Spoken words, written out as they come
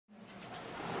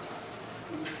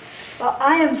Well,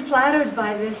 I am flattered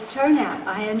by this turnout.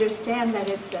 I understand that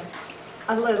it's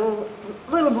a little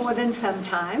more than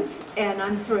sometimes, and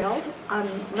I'm thrilled. I'm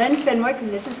Lynn Fenwick, and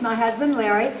this is my husband,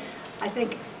 Larry. I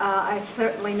think I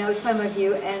certainly know some of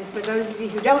you, and for those of you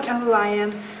who don't know who I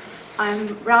am,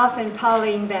 I'm Ralph and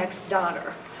Pauline Beck's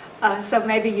daughter. So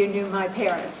maybe you knew my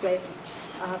parents.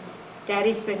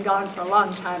 Daddy's been gone for a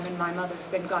long time, and my mother's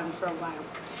been gone for a while.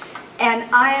 And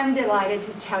I am delighted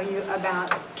to tell you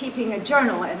about keeping a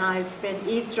journal, and I've been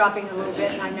eavesdropping a little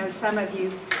bit, and I know some of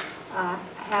you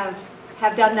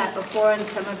have done that before, and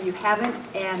some of you haven't,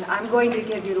 and I'm going to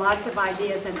give you lots of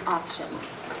ideas and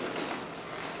options.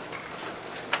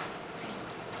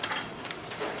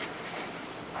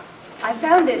 I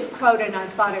found this quote, and I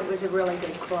thought it was a really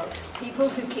good quote. People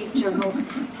who keep journals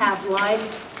have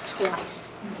life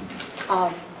twice.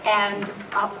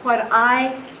 What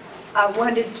I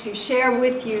wanted to share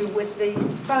with you with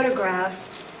these photographs,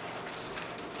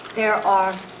 there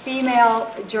are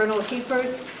female journal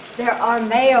keepers, there are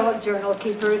male journal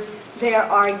keepers, there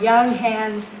are young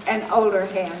hands and older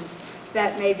hands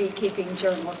that may be keeping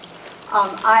journals.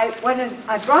 I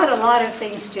brought a lot of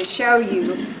things to show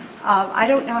you. I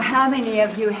don't know how many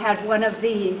of you had one of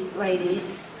these,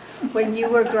 ladies, when you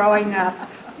were growing up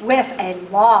with a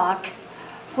lock,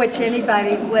 which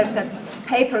anybody with a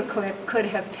paper clip could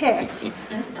have picked,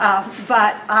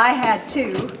 but I had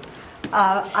two.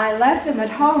 I left them at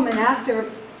home, and after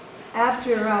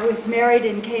I was married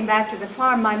and came back to the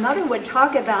farm, my mother would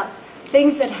talk about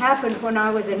things that happened when I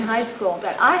was in high school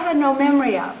that I had no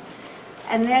memory of.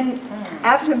 And then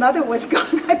after Mother was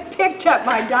gone, I picked up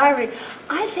my diary.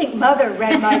 I think Mother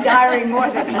read my diary more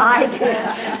than I did,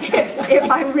 if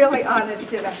I'm really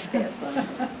honest about this.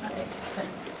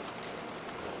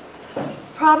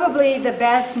 Probably the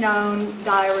best known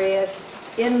diarist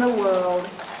in the world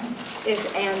is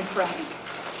Anne Frank.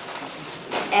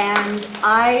 And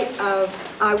I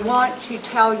want to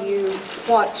tell you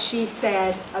what she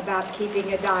said about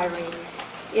keeping a diary.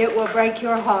 It will break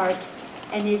your heart,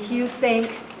 and if you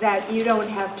think that you don't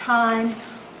have time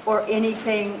or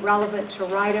anything relevant to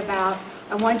write about,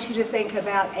 I want you to think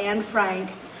about Anne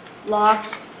Frank,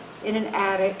 locked in an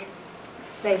attic.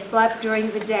 They slept during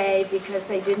the day because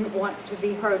they didn't want to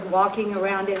be heard walking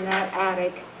around in that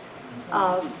attic.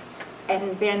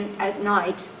 And then at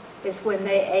night is when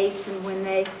they ate and when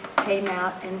they came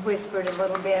out and whispered a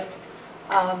little bit.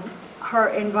 Her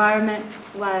environment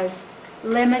was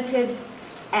limited,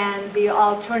 and the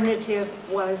alternative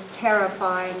was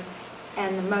terrifying,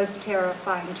 and the most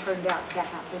terrifying turned out to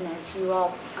happen, as you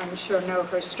all, I'm sure, know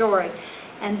her story.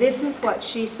 And this is what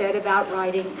she said about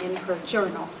writing in her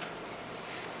journal.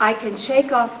 I can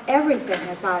shake off everything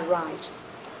as I write.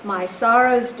 My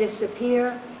sorrows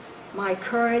disappear, my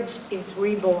courage is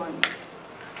reborn.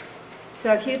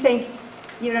 So if you think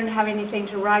you don't have anything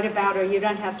to write about, or you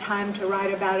don't have time to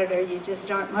write about it, or you just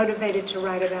aren't motivated to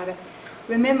write about it,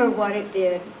 remember what it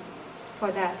did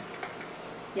for that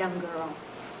young girl.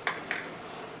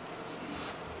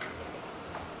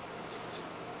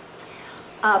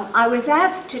 I was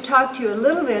asked to talk to you a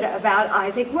little bit about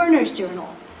Isaac Werner's journal.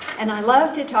 And I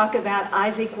love to talk about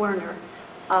Isaac Werner.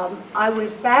 I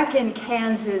was back in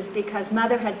Kansas because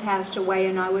Mother had passed away,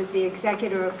 and I was the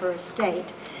executor of her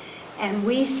estate. And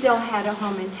we still had a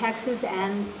home in Texas,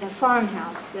 and the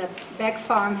farmhouse, the Beck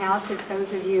farmhouse, if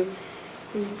those of you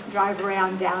who drive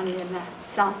around down in the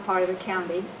south part of the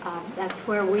county, that's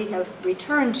where we have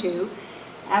returned to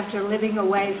after living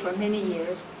away for many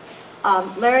years.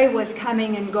 Larry was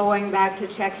coming and going back to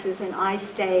Texas, and I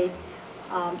stayed.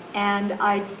 And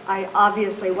I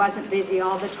obviously wasn't busy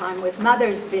all the time with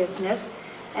Mother's business,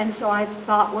 and so I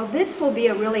thought, well, this will be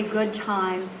a really good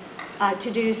time to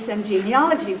do some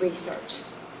genealogy research.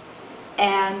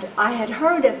 And I had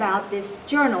heard about this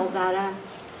journal that a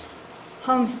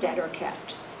homesteader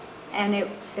kept, and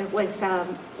it was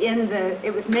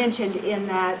mentioned in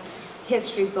that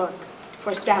history book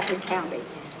for Stafford County,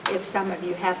 if some of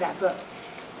you have that book.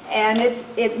 And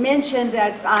it mentioned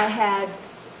that I had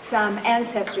some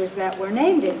ancestors that were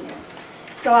named in there.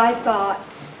 So I thought,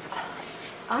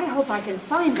 I hope I can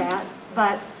find that,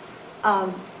 but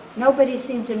nobody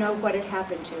seemed to know what had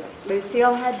happened to it.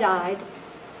 Lucille had died,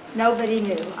 nobody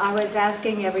knew. I was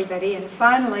asking everybody, and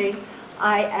finally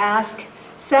I asked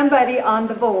somebody on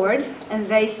the board, and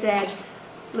they said,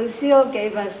 Lucille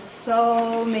gave us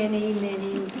so many,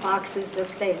 many boxes of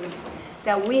things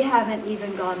that we haven't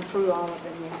even gone through all of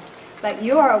them yet. But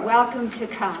you are welcome to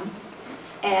come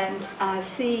and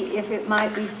see if it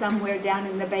might be somewhere down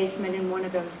in the basement in one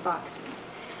of those boxes.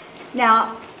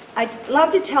 Now, I'd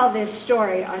love to tell this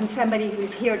story on somebody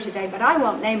who's here today, but I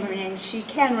won't name her name. She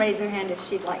can raise her hand if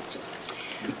she'd like to.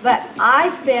 But I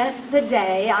spent the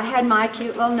day, I had my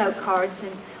cute little note cards,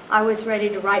 and I was ready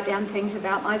to write down things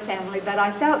about my family, but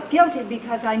I felt guilty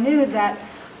because I knew that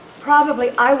probably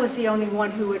I was the only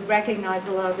one who would recognize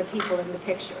a lot of the people in the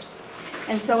pictures.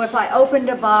 And so if I opened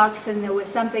a box and there was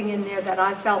something in there that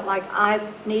I felt like I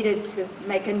needed to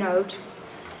make a note,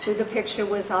 who the picture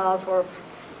was of, or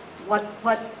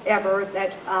whatever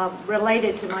that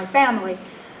related to my family,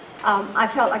 I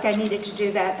felt like I needed to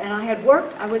do that. And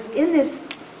I was in this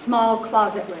small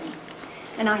closet room,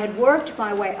 and I had worked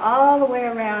my way all the way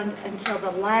around until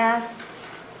the last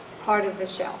part of the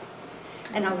shelf.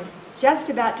 And I was just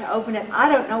about to open it. I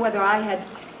don't know whether I had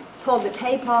pulled the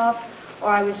tape off or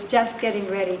I was just getting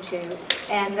ready to.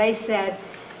 And they said,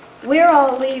 "We're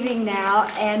all leaving now,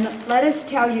 and let us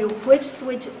tell you which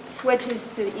switches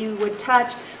that you would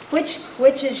touch, which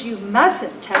switches you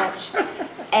mustn't touch,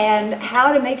 and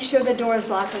how to make sure the door's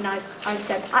locked." And I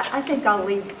said, I think I'll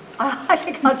leave. I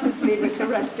think I'll just leave with the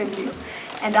rest of you.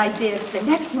 And I did. The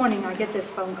next morning I get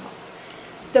this phone call.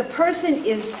 The person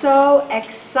is so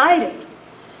excited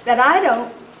that I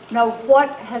don't know what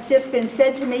has just been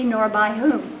said to me nor by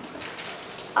whom.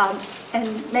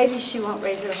 And maybe she won't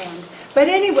raise her hand. But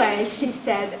anyway, she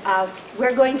said,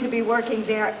 "We're going to be working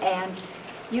there, and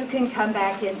you can come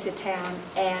back into town."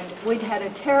 And we'd had a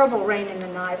terrible rain in the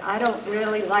night. I don't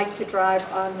really like to drive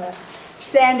on the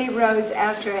sandy roads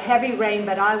after a heavy rain,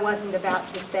 but I wasn't about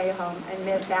to stay home and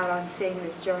miss out on seeing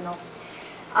this journal.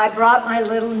 I brought my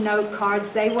little note cards.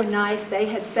 They were nice. They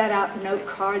had set out note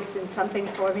cards and something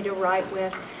for me to write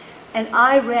with. And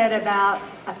I read about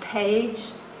a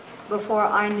page before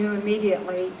I knew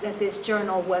immediately that this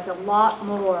journal was a lot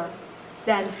more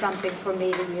than something for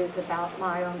me to use about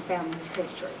my own family's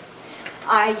history.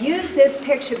 I use this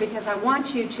picture because I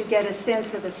want you to get a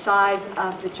sense of the size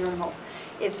of the journal.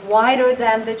 It's wider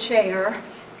than the chair,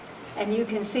 and you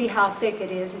can see how thick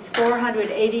it is. It's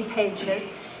 480 pages.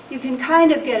 You can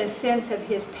kind of get a sense of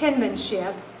his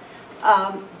penmanship.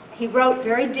 He wrote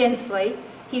very densely.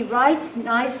 He writes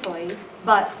nicely,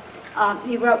 but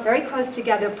he wrote very close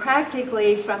together,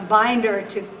 practically from binder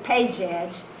to page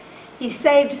edge. He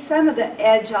saved some of the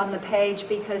edge on the page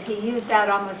because he used that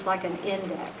almost like an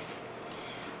index.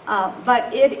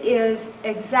 But it is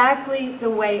exactly the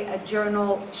way a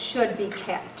journal should be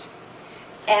kept.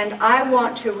 And I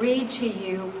want to read to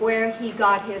you where he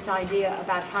got his idea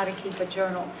about how to keep a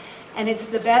journal. And it's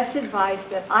the best advice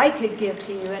that I could give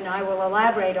to you, and I will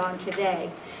elaborate on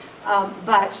today.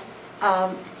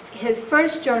 His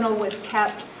first journal was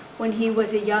kept when he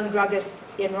was a young druggist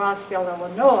in Rossville,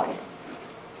 Illinois.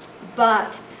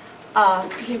 But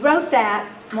he wrote that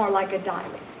more like a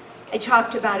diary. He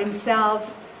talked about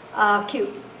himself,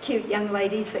 cute young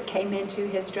ladies that came into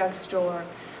his drugstore,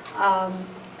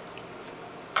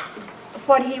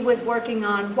 what he was working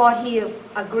on, what he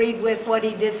agreed with, what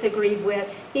he disagreed with.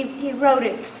 He wrote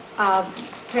it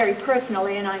very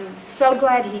personally, and I'm so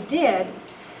glad he did,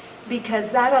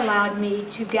 because that allowed me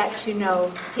to get to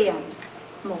know him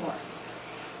more.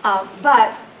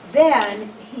 But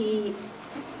then he,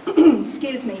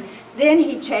 excuse me, then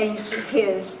he changed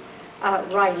his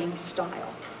writing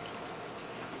style.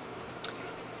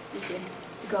 You can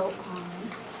go on.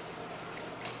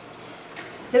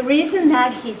 The reason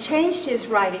that he changed his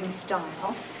writing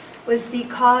style was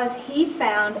because he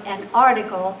found an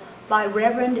article by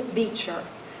Reverend Beecher.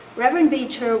 Reverend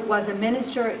Beecher was a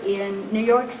minister in New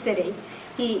York City.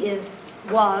 He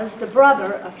was the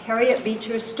brother of Harriet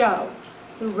Beecher Stowe,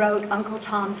 who wrote Uncle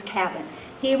Tom's Cabin.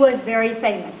 He was very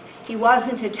famous. He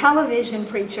wasn't a television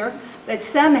preacher, but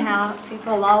somehow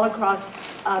people all across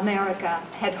America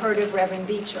had heard of Reverend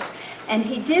Beecher. And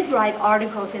he did write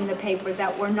articles in the paper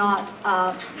that were not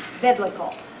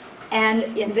biblical.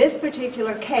 And in this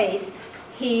particular case,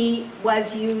 he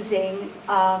was using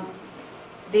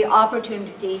the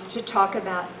opportunity to talk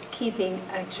about keeping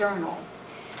a journal.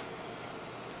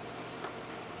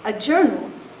 A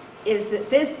journal is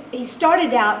that he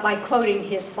started out by quoting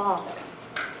his father.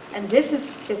 And this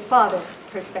is his father's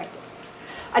perspective.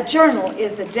 A journal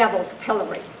is the devil's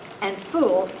pillory, and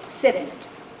fools sit in it.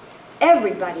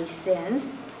 Everybody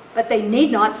sins, but they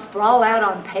need not sprawl out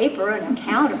on paper an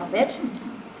account of it.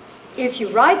 If you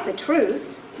write the truth,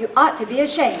 you ought to be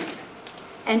ashamed.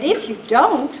 And if you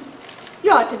don't,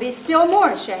 you ought to be still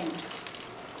more ashamed.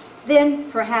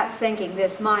 Then, perhaps thinking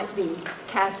this might be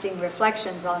casting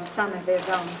reflections on some of his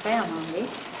own family,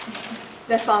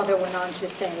 the father went on to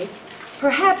say,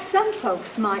 perhaps some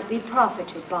folks might be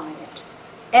profited by it.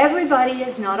 Everybody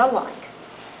is not alike,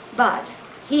 but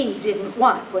he didn't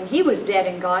want, when he was dead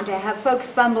and gone, to have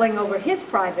folks fumbling over his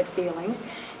private feelings,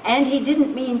 and he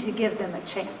didn't mean to give them a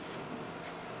chance.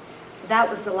 that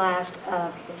was the last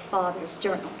of his father's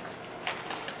journal.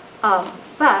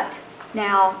 But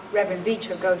now Reverend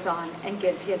Beecher goes on and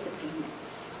gives his opinion.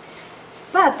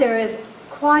 But there is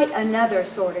quite another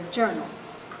sort of journal.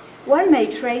 One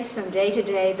may trace from day to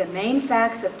day the main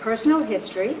facts of personal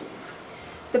history,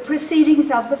 the proceedings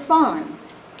of the farm,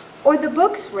 or the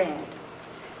books read,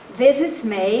 visits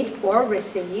made or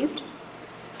received,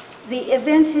 the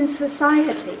events in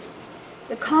society,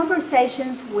 the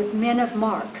conversations with men of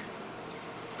mark,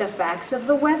 the facts of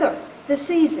the weather, the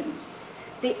seasons,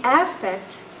 the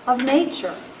aspect of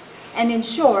nature, and in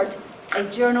short, a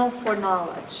journal for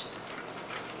knowledge.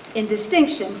 In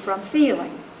distinction from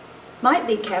feeling, might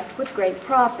be kept with great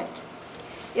profit.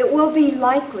 It will be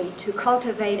likely to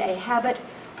cultivate a habit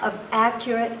of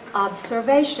accurate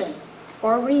observation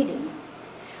or reading.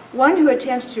 One who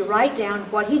attempts to write down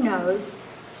what he knows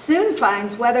soon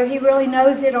finds whether he really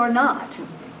knows it or not.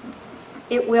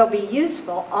 It will be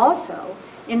useful also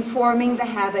in forming the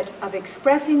habit of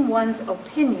expressing one's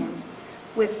opinions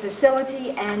with facility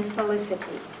and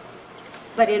felicity.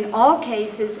 But in all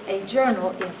cases, a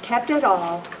journal, if kept at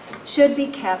all, should be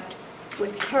kept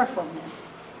with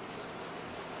carefulness.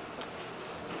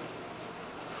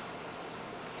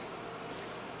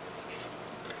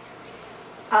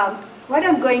 What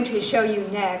I'm going to show you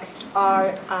next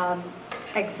are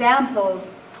examples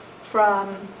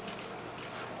from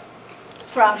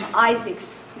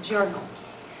Isaac's journal.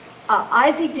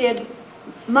 Isaac did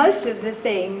most of the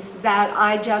things that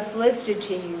I just listed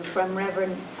to you from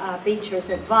Reverend Beecher's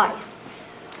advice.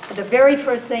 The very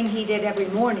first thing he did every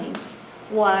morning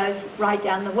was write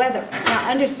down the weather. Now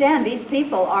understand, these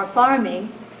people are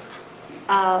farming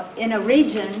in a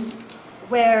region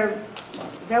where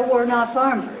there were not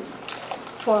farmers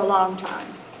for a long time.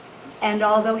 And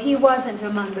although he wasn't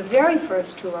among the very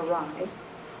first to arrive,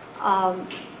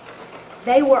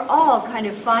 they were all kind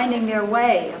of finding their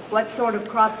way of what sort of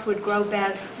crops would grow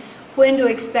best, when to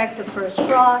expect the first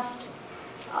frost,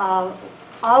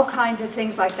 all kinds of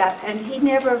things like that. And he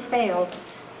never failed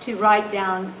to write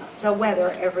down the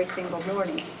weather every single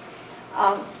morning.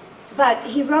 But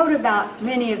he wrote about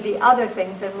many of the other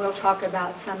things, and we'll talk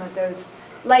about some of those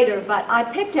later. But I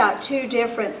picked out two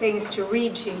different things to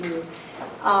read to you.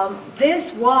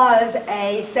 This was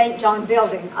a St. John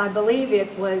building. I believe it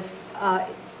was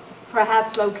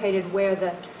perhaps located where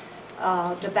the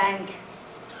bank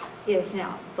is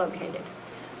now located.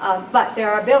 But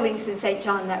there are buildings in St.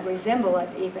 John that resemble it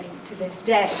even to this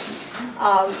day.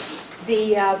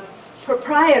 The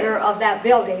proprietor of that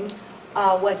building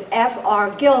was F.R.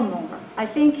 Gilmore. I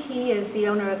think he is the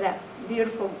owner of that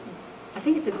beautiful, I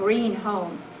think it's a green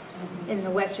home in the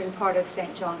western part of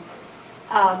St. John.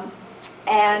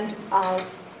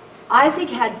 Isaac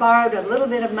had borrowed a little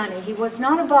bit of money. He was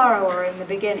not a borrower in the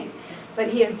beginning, but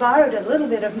he had borrowed a little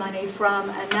bit of money from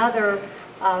another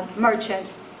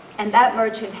merchant, and that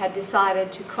merchant had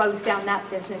decided to close down that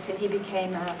business, and he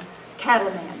became a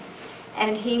cattleman.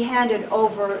 And he handed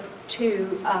over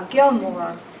to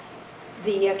Gilmore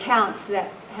the accounts that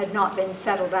had not been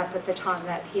settled up at the time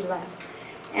that he left.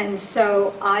 And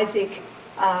so Isaac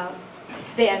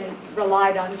then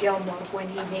relied on Gilmore when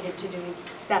he needed to do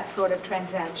that sort of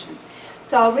transaction.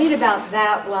 So I'll read about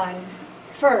that one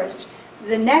first.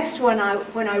 The next one,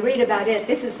 when I read about it,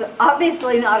 this is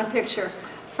obviously not a picture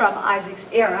from Isaac's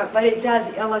era, but it does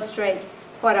illustrate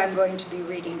what I'm going to be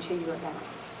reading to you about.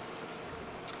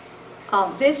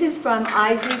 This is from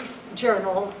Isaac's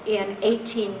journal in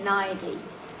 1890.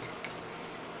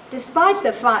 Despite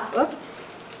the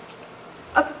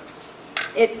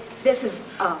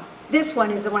this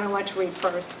one is the one I want to read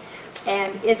first,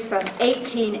 and it's from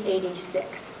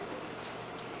 1886.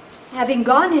 Having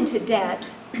gone into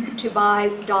debt to buy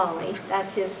Dolly,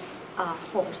 that's his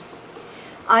horse,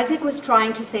 Isaac was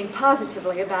trying to think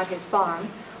positively about his farm,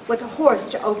 with a horse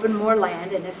to open more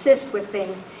land and assist with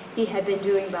things he had been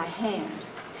doing by hand.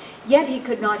 Yet he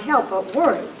could not help but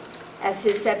worry, as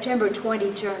his September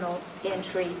 20 journal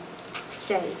entry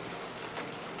states.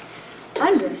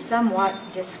 Under somewhat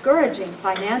discouraging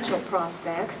financial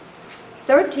prospects,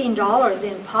 $13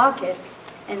 in pocket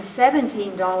and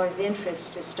 $17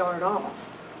 interest to start off.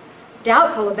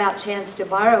 Doubtful about chance to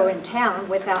borrow in town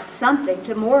without something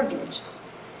to mortgage.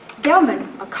 Gelman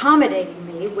accommodating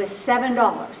me with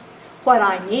 $7, what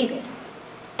I needed,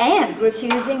 and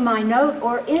refusing my note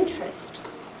or interest.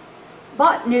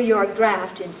 Bought New York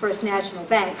Draft in First National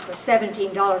Bank for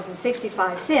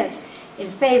 $17.65 in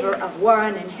favor of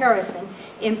Warren and Harrison,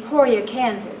 Emporia,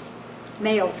 Kansas.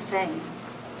 Mailed same.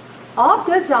 All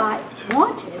goods I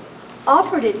wanted,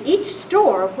 offered at each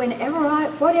store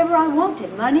whatever I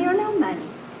wanted, money or no money.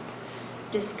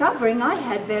 discovering I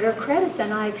had better credit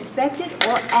than I expected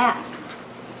or asked.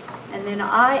 And then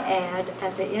I add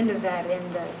at the end of that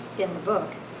in the book,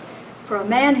 for a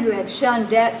man who had shunned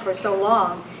debt for so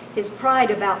long, his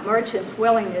pride about merchants'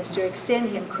 willingness to extend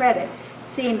him credit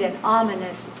seemed an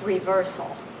ominous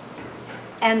reversal.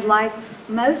 And like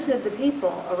most of the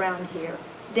people around here,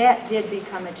 debt did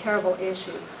become a terrible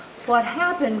issue. What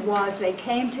happened was they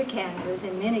came to Kansas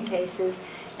in many cases,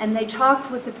 and they talked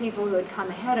with the people who had come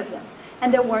ahead of them.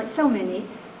 And there weren't so many,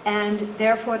 and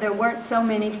therefore there weren't so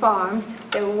many farms,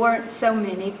 there weren't so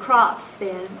many crops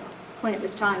then when it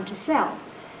was time to sell.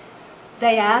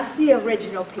 They asked the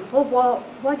original people, well,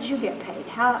 what did you get paid?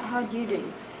 How did you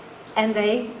do? And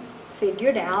they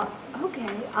figured out, okay,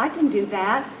 I can do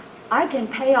that. I can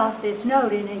pay off this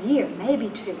note in a year, maybe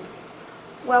 2.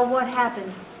 Well, what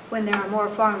happens when there are more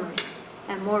farmers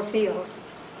and more fields?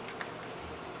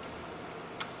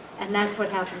 And that's what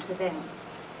happened to them.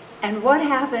 And what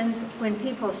happens when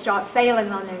people start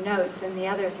failing on their notes and the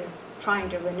others are trying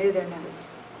to renew their notes?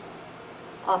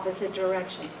 Opposite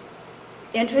direction.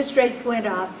 Interest rates went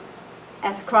up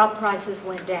as crop prices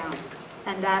went down.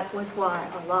 And that was why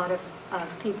a lot of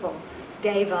people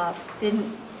gave up,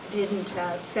 didn't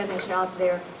finish out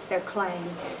their claim,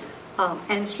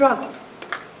 and struggled.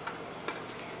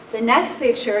 The next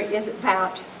picture is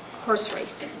about horse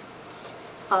racing.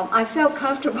 I felt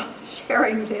comfortable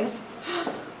sharing this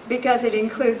because it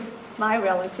includes my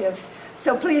relatives.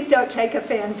 So please don't take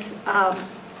offense.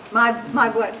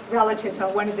 My relatives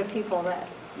are one of the people that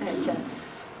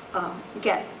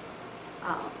get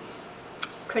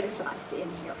criticized in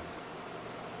here.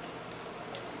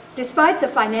 Despite the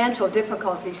financial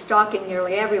difficulties stalking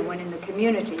nearly everyone in the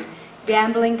community,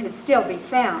 gambling could still be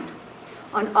found.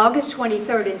 On August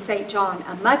 23rd in St. John,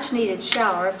 a much-needed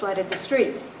shower flooded the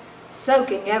streets,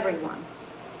 soaking everyone,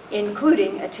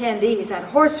 including attendees at a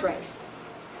horse race.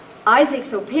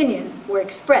 Isaac's opinions were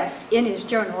expressed in his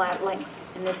journal at length,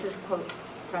 and this is a quote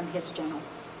from his journal.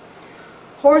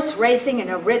 Horse racing and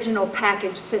original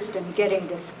package system getting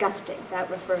disgusting. That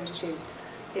refers to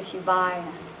if you buy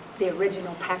the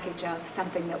original package of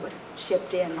something that was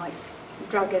shipped in, like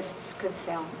druggists could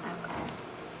sell alcohol.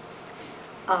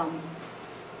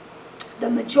 The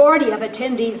majority of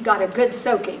attendees got a good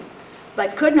soaking,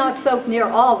 but could not soak near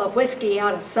all the whiskey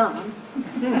out of some.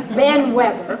 Ben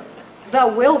Weber, the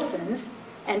Wilsons,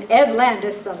 and Ed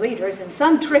Landis, the leaders, and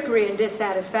some trickery and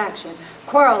dissatisfaction,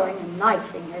 quarreling and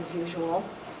knifing as usual.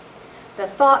 The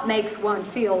thought makes one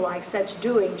feel like such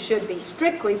doing should be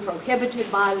strictly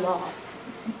prohibited by law.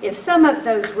 If some of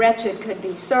those wretched could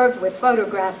be served with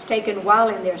photographs taken while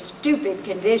in their stupid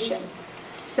condition,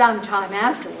 sometime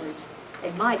afterwards,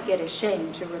 they might get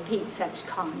ashamed to repeat such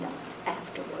conduct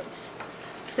afterwards.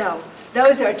 So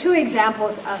those are 2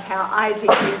 examples of how Isaac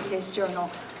used his journal.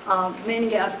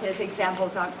 Many of his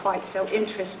examples aren't quite so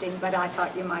interesting, but I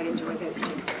thought you might enjoy those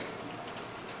too.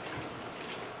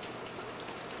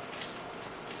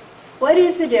 What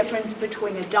is the difference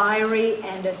between a diary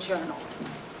and a journal?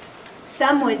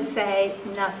 Some would say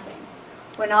nothing.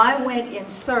 When I went in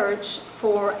search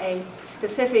for a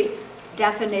specific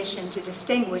definition to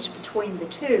distinguish between the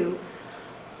two,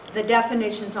 the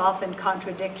definitions often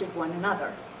contradicted one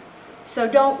another.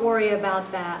 So don't worry about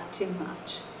that too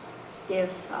much.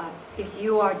 If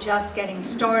you are just getting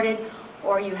started,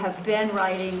 or you have been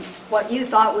writing what you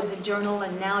thought was a journal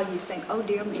and now you think, oh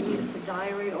dear, maybe it's a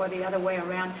diary, or the other way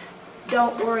around,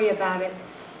 don't worry about it.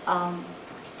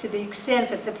 To the extent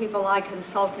that the people I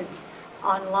consulted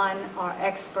online are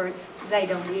experts, they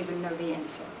don't even know the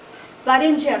answer. But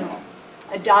in general,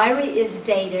 a diary is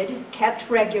dated, kept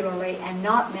regularly, and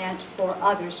not meant for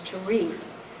others to read.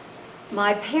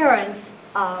 My parents,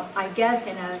 I guess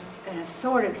in a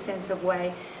sort of sense of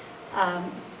way,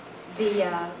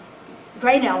 the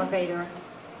grain elevator,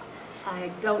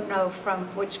 I don't know from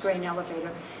which grain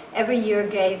elevator, every year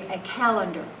gave a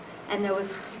calendar. And there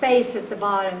was space at the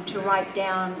bottom to write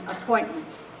down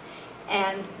appointments.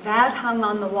 And that hung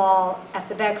on the wall at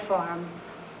the Beck farm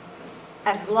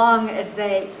as long as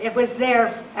it was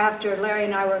there after Larry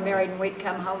and I were married, and we'd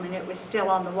come home and it was still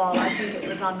on the wall. I think it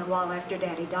was on the wall after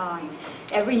Daddy died.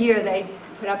 Every year they'd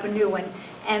put up a new one.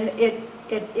 And it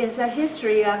is a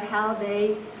history of how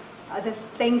the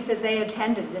things that they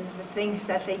attended and the things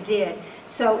that they did.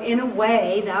 So in a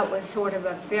way, that was sort of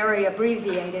a very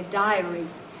abbreviated diary.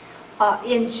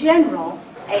 In general,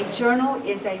 a journal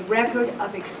is a record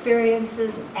of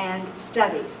experiences and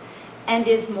studies, and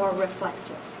is more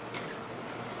reflective.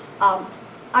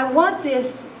 I want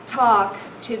this talk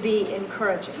to be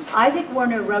encouraging. Isaac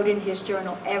Werner wrote in his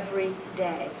journal every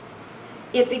day.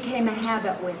 It became a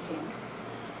habit with him.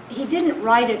 he didn't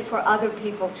write it for other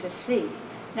people to see.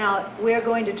 Now, we're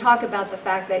going to talk about the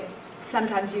fact that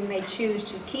sometimes you may choose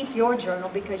to keep your journal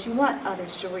because you want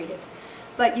others to read it.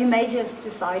 But you may just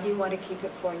decide you want to keep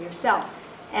it for yourself.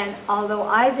 And although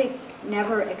Isaac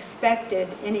never expected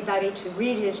anybody to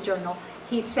read his journal,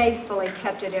 he faithfully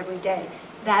kept it every day.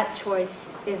 That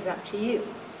choice is up to you.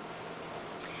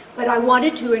 But I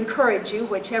wanted to encourage you,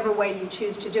 whichever way you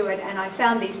choose to do it, and I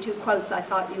found these two quotes I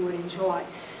thought you would enjoy.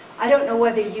 I don't know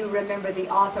whether you remember the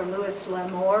author Louis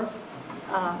L'Amour.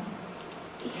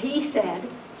 He said,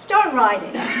 "Start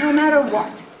writing, no matter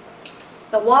what.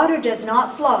 The water does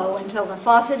not flow until the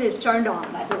faucet is turned on."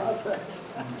 I love that.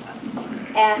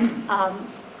 And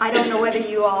I don't know whether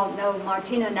you all know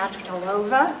Martina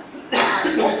Navratilova.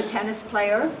 She's a tennis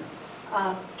player.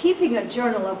 Keeping a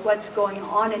journal of what's going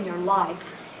on in your life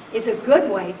is a good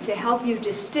way to help you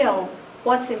distill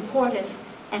what's important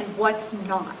and what's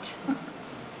not.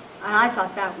 And I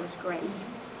thought that was great.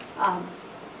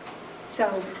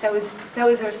 So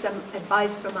those are some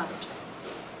advice from others.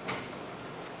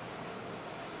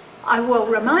 I will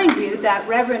remind you that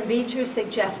Reverend Beecher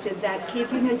suggested that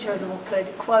keeping a journal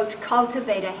could, quote,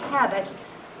 cultivate a habit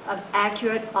of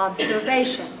accurate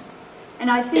observation. And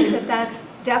I think that that's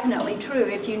definitely true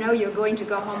if you know you're going to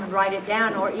go home and write it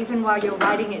down, or even while you're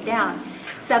writing it down,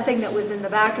 something that was in the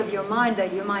back of your mind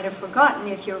that you might have forgotten,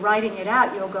 if you're writing it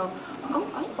out, you'll go,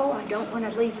 oh, I don't want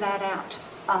to leave that out.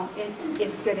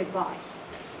 It's good advice.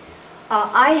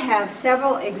 I have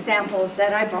several examples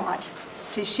that I brought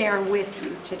to share with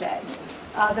you today.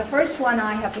 The first one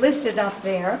I have listed up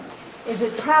there is a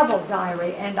travel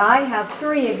diary, and I have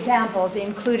 3 examples,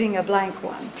 including a blank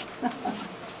one.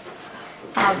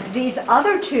 These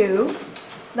other 2,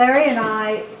 Larry and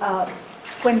I,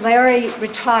 when Larry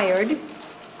retired,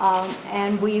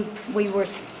 and we were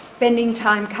spending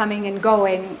time coming and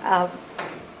going,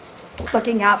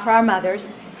 looking out for our mothers,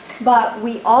 but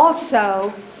we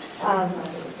also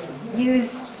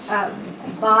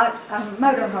bought a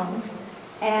motorhome,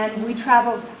 and we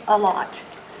traveled a lot.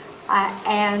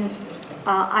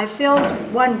 I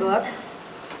filled one book,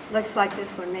 looks like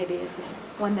this one maybe is the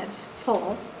one that's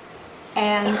full,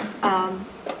 and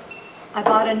I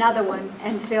bought another one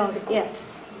and filled it.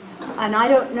 And I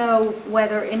don't know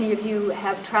whether any of you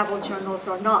have travel journals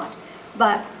or not,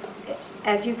 but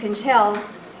as you can tell,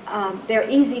 they're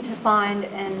easy to find,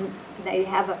 and they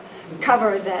have a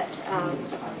cover that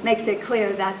makes it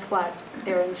clear that's what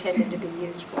they're intended to be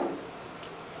used for.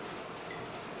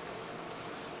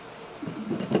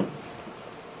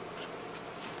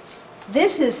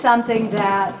 This is something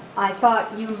that I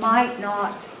thought you might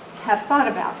not have thought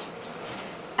about.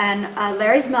 And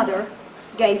Larry's mother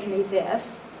gave me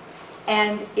this,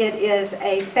 and it is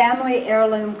a family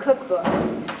heirloom cookbook,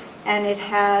 and it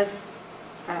has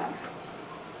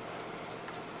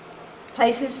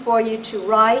places for you to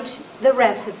write the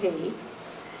recipe,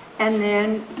 and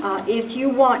then if you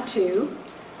want to,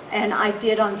 and I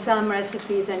did on some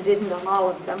recipes and didn't on all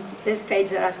of them. This page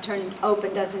that I've turned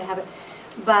open doesn't have it,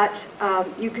 but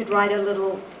you could write a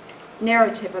little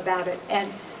narrative about it.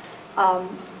 And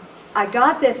I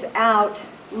got this out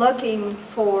looking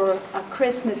for a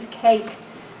Christmas cake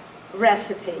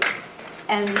recipe,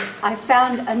 and I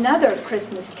found another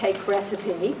Christmas cake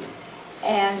recipe,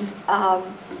 and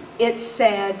it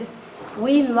said,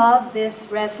 "We love this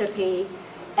recipe,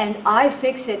 and I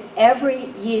fix it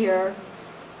every year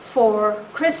for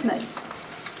Christmas."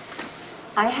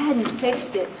 I hadn't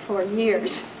fixed it for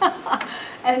years.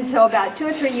 And so about 2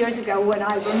 or 3 years ago, when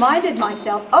I reminded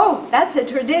myself, oh, that's a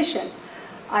tradition,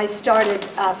 I started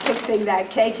fixing that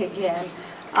cake again.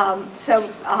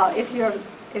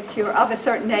 If you're of a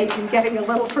certain age and getting a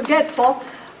little forgetful,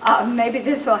 maybe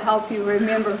this will help you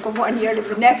remember from one year to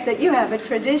the next that you have a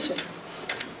tradition.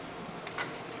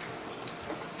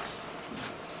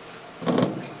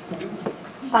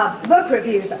 Book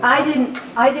reviews. I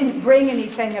didn't bring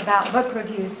anything about book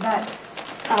reviews, but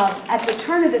at the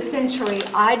turn of the century,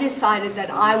 I decided that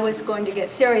I was going to get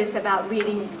serious about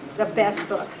reading the best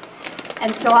books.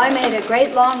 And so I made a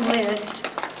great long list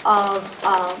of,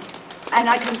 and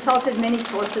I consulted many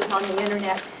sources on the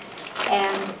internet,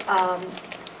 and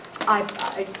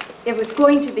it was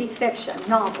going to be fiction,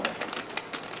 novels.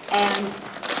 And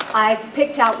I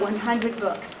picked out 100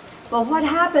 books. Well, what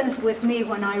happens with me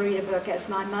when I read a book, as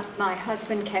my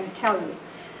husband can tell you,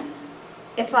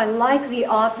 if I like the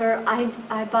author,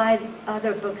 I buy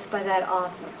other books by that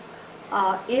author.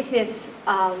 If it's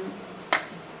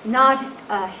not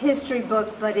a history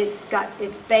book, but it's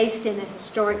based in a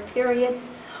historic period,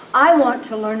 I want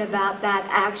to learn about that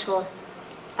actual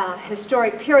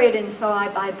historic period, and so I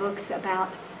buy books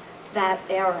about that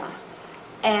era.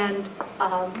 And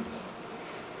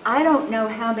I don't know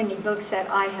how many books that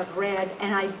I have read,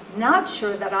 and I'm not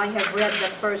sure that I have read the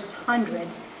first 100,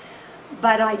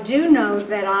 but I do know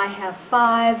that I have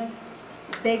 5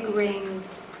 big ring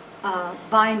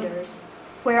binders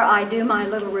where I do my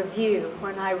little review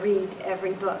when I read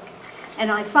every book.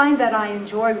 And I find that I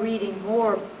enjoy reading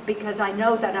more because I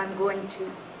know that I'm going to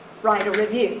write a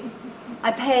review.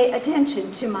 I pay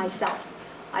attention to myself.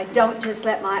 I don't just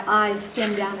let my eyes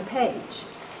skim down a page.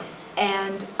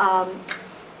 And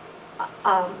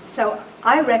so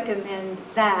I recommend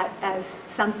that as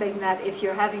something that if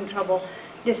you're having trouble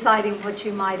deciding what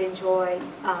you might enjoy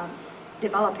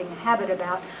developing a habit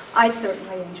about, I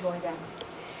certainly enjoy them.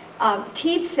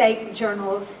 Keepsake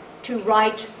journals to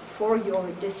write for your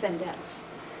descendants.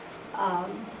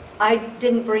 I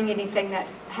didn't bring anything that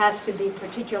has to be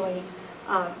particularly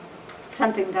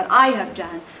something that I have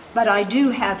done, but I do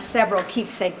have several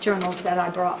keepsake journals that I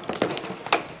brought.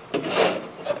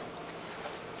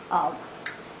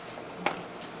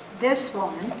 This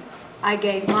one I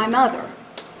gave my mother,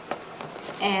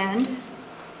 and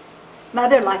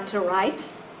Mother liked to write.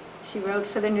 She wrote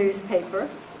for the newspaper,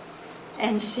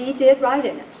 and she did write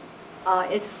in it.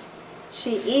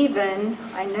 She even,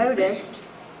 I noticed,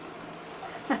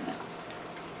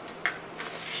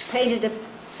 pasted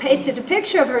a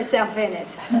picture of herself in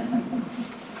it.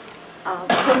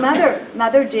 So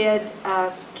Mother did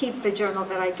keep the journal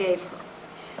that I gave her.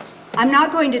 I'm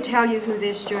not going to tell you who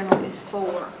this journal is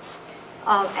for,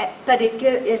 but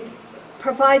it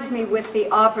provides me with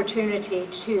the opportunity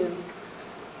to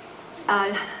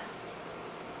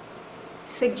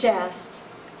suggest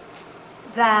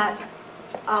that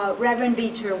Reverend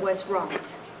Beecher was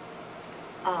right.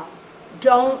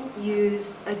 Don't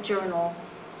use a journal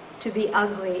to be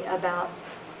ugly about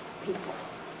people.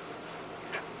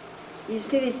 You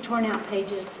see these torn out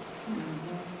pages?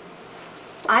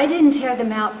 I didn't tear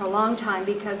them out for a long time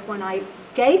because when I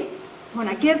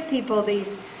give people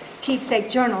these keepsake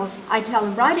journals, I tell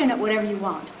them, write in it whatever you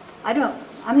want.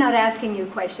 I'm not asking you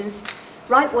questions.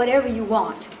 Write whatever you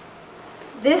want.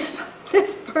 This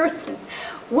person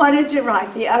wanted to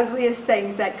write the ugliest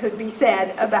things that could be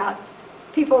said about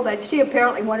people that she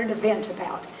apparently wanted to vent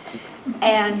about.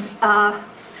 And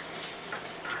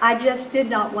I just did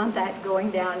not want that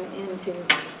going down into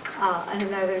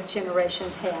another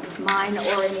generation's hands, mine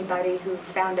or anybody who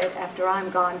found it after I'm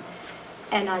gone,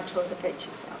 and I tore the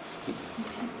pages out.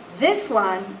 This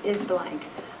one is blank.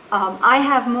 I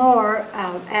have more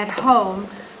at home,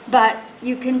 but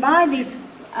you can buy these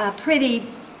pretty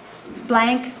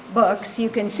blank books. You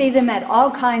can see them at all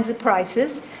kinds of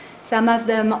prices. Some of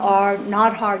them are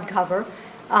not hardcover.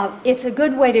 It's a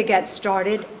good way to get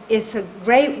started. It's a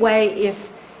great way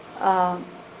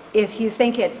if you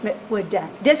think it would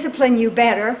discipline you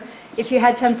better if you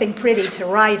had something pretty to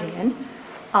write in.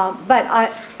 But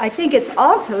I think it's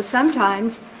also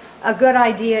sometimes a good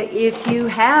idea if you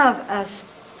have a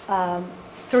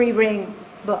 3-ring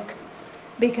book,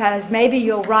 because maybe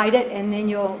you'll write it and then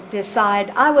you'll decide,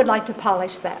 I would like to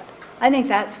polish that. I think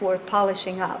that's worth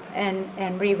polishing up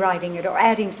and rewriting it or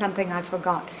adding something I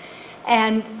forgot.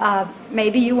 And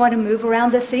maybe you want to move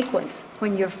around the sequence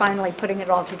when you're finally putting it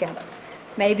all together.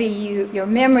 Maybe your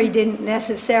memory didn't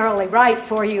necessarily write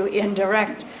for you in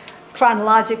direct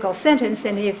chronological sentence,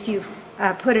 and if you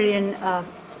put it in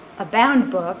a bound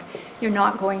book, you're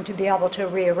not going to be able to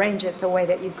rearrange it the way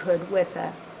that you could with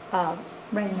a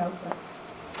Rain notebook.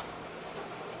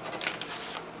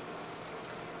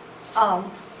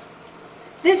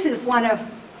 This is one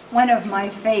of my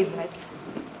favorites.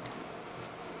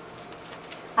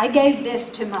 I gave this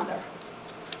to Mother,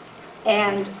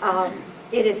 and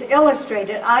it is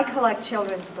illustrated. I collect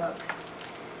children's books,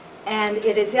 and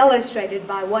it is illustrated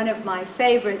by one of my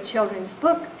favorite children's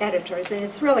book editors, and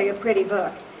it's really a pretty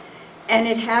book. And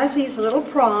it has these little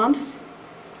prompts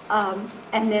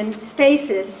and then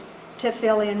spaces to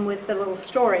fill in with the little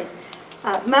stories.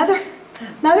 Mother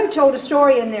told a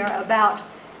story in there about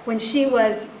when she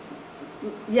was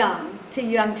young, too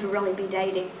young to really be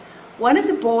dating. One of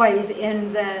the boys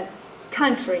in the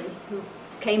country who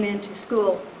came into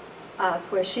school,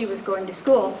 where she was going to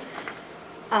school,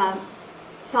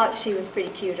 thought she was pretty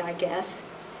cute, I guess,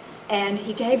 and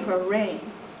he gave her a ring.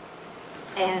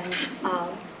 And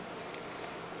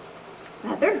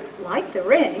Mother liked the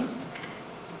ring,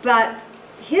 but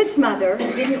his mother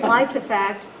didn't like the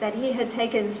fact that he had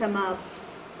taken some of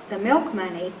the milk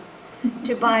money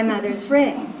to buy Mother's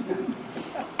ring.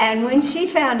 And when she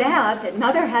found out that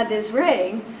Mother had this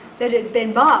ring that had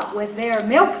been bought with their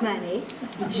milk money,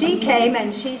 she came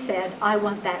and she said, I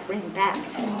want that ring back.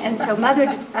 And so Mother,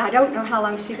 I don't know how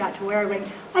long she got to wear a ring.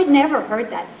 I'd never heard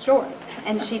that story.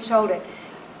 and she told it.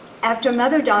 After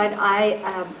Mother died,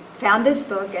 I found this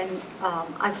book, and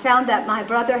I found that my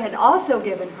brother had also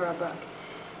given her a book.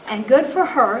 And good for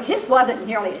her, his wasn't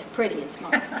nearly as pretty as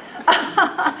mine,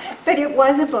 but it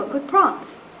was a book with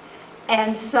prompts.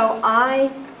 And so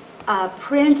I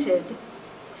printed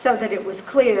so that it was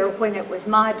clear when it was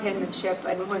my penmanship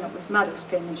and when it was Mother's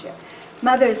penmanship.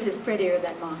 Mother's is prettier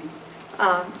than mine.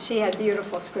 She had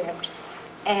beautiful script.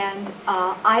 And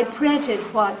I printed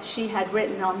what she had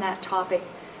written on that topic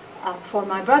for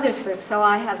my brother's book, so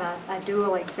I have a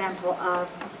dual example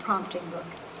of a prompting book.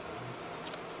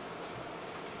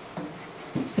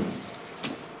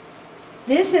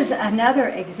 This is another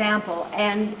example,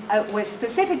 and it was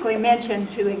specifically mentioned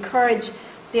to encourage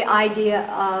the idea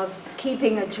of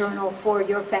keeping a journal for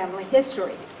your family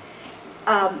history.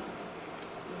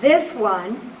 This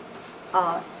one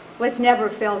was never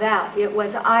filled out. It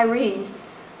was Irene's.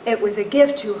 It was a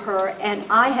gift to her, and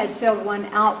I had filled one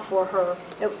out for her.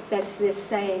 That's this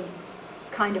same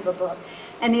kind of a book.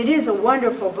 And it is a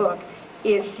wonderful book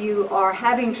if you are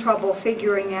having trouble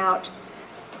figuring out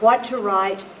what to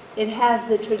write. It has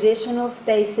the traditional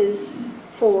spaces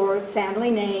for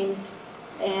family names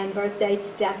and birth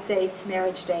dates, death dates,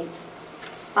 marriage dates.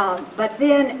 But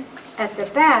then at the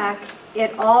back,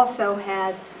 it also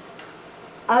has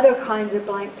other kinds of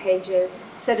blank pages,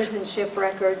 citizenship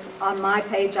records. On my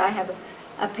page, I have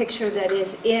a picture that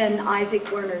is in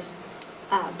Isaac Werner's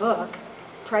book,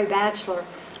 Pray Bachelor,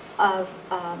 of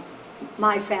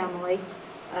my family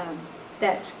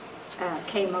that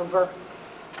came over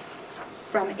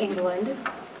from England.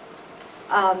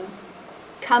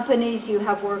 Companies you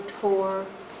have worked for,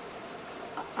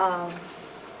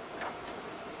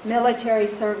 military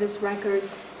service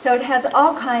records. So it has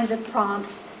all kinds of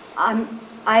prompts.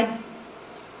 I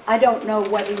don't know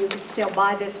whether you could still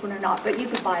buy this one or not, but you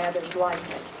could buy others like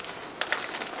it.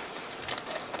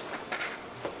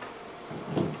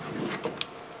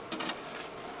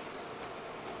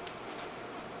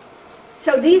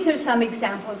 So these are some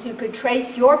examples. You could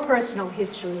trace your personal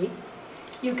history.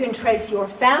 You can trace your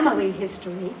family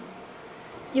history.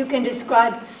 You can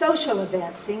describe social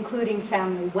events, including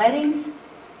family weddings,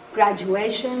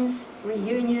 graduations,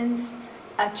 reunions,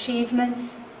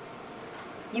 achievements.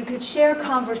 You could share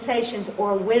conversations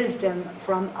or wisdom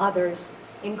from others,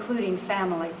 including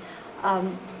family.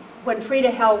 When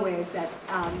Frida Hellwig,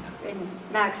 in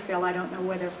Maxville, I don't know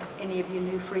whether any of you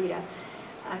knew Frida,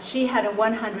 she had a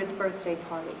 100th birthday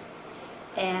party,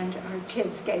 and her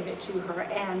kids gave it to her.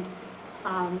 And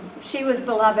she was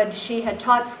beloved. She had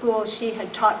taught school. She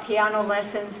had taught piano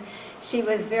lessons. She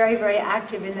was very, very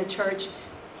active in the church.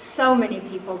 So many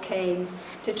people came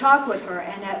to talk with her,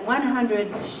 and at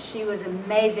 100, she was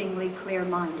amazingly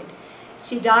clear-minded.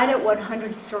 She died at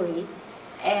 103,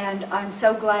 and I'm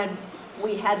so glad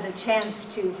we had the chance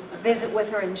to visit with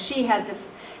her, and she had the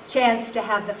chance to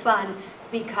have the fun,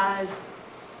 because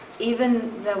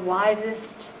even the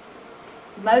wisest,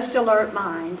 most alert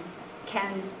mind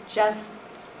can just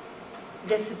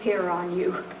disappear on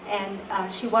you.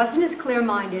 And she wasn't as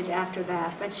clear-minded after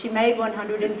that, but she made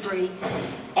 103,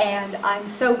 and I'm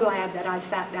so glad that I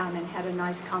sat down and had a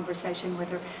nice conversation with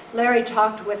her. Larry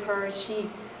talked with her.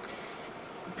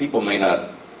 People may not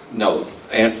know,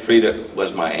 Aunt Frida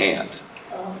was my aunt.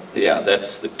 Oh. Yeah,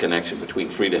 that's the connection between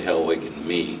Frida Hellwig and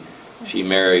me. She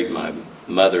married my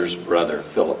mother's brother,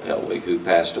 Philip Hellwig, who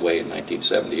passed away in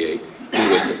 1978. He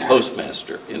was the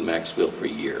postmaster in Maxville for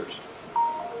years.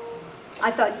 I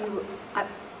thought you would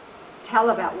tell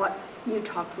about what you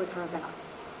talked with her about,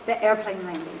 the airplane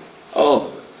landing.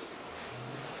 Oh,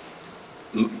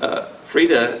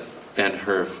 Frida and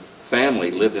her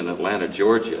family lived in Atlanta,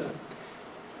 Georgia,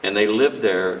 and they lived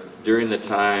there during the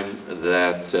time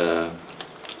that,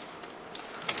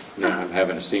 now I'm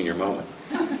having a senior moment.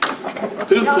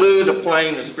 Who flew the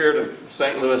plane, the Spirit of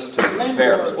St. Louis to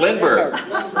Paris? Lindbergh.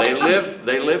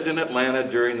 They lived in Atlanta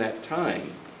during that time.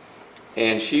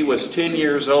 And she was 10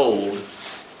 years old,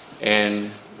 and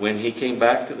when he came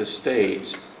back to the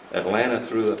States, Atlanta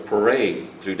threw a parade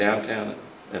through downtown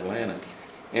Atlanta.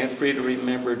 Aunt Frida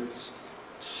remembered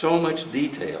so much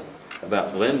detail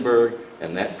about Lindbergh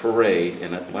and that parade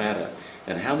in Atlanta,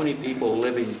 and how many people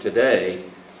living today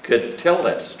could tell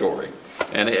that story.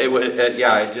 And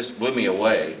it just blew me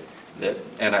away.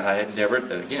 And I had never,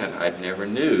 again, I never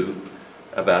knew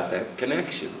about that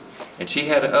connection. And she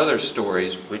had other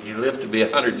stories. When you live to be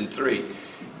 103,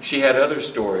 she had other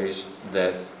stories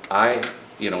that I,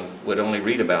 would only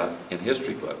read about in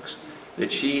history books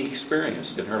that she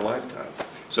experienced in her lifetime.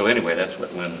 So anyway, that's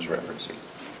what Lynn was referencing.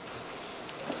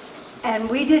 And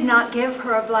we did not give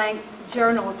her a blank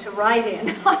journal to write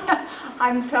in.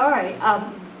 I'm sorry.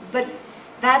 But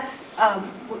that's,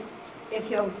 if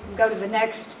you'll go to the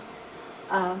next,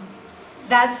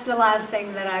 that's the last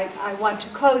thing that I want to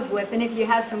close with. And if you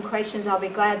have some questions, I'll be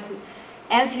glad to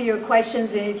answer your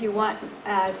questions. And if you want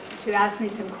to ask me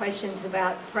some questions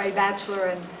about Prairie Bachelor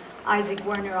and Isaac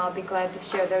Werner, I'll be glad to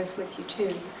share those with you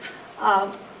too.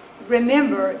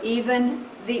 Remember, even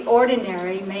the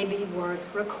ordinary may be worth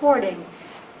recording.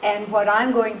 And what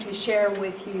I'm going to share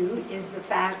with you is the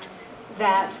fact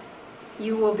that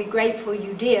you will be grateful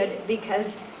you did,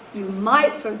 because you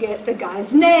might forget the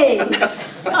guy's name.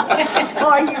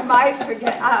 Or you might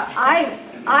forget,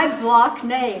 I block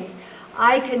names.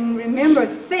 I can remember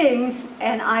things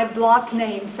and I block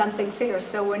names, something fierce.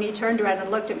 So when he turned around and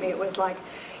looked at me, it was like,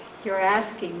 you're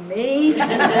asking me?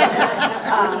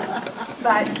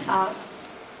 But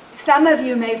some of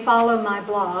you may follow my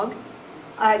blog.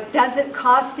 It doesn't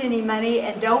cost any money,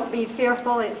 and don't be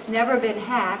fearful, it's never been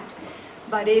hacked.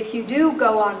 But if you do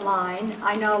go online,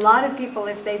 I know a lot of people,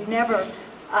 if they've never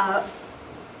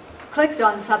clicked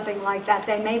on something like that,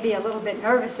 they may be a little bit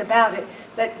nervous about it.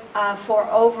 But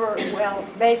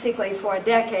basically for a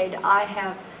decade, I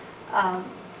have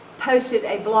posted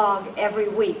a blog every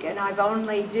week, and I've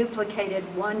only duplicated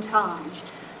one time.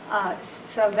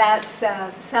 So that's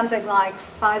something like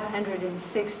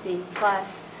 560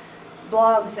 plus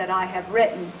blogs that I have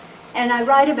written. And I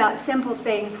write about simple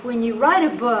things. When you write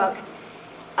a book,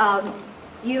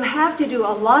 you have to do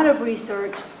a lot of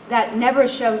research that never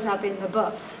shows up in the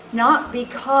book. Not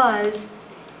because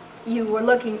you were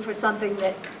looking for something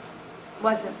that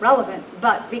wasn't relevant,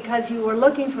 but because you were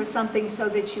looking for something so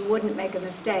that you wouldn't make a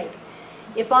mistake.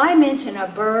 If I mention a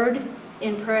bird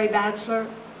in Prairie Bachelor,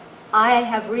 I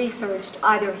have researched,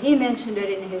 either he mentioned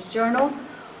it in his journal,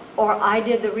 or I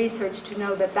did the research to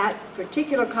know that that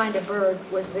particular kind of bird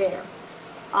was there.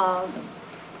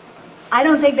 I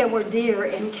don't think there were deer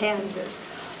in Kansas.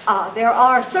 There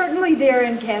are certainly deer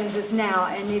in Kansas now,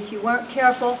 and if you weren't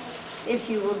careful, if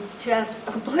you were just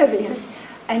oblivious,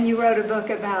 and you wrote a book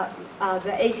about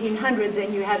the 1800s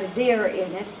and you had a deer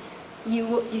in it,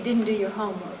 you didn't do your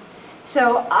homework.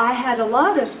 So I had a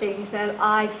lot of things that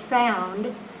I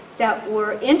found that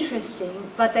were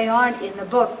interesting, but they aren't in the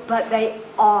book, but they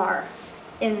are,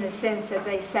 in the sense that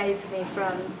they saved me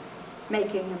from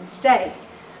making a mistake.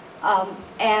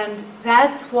 And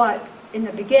that's what, in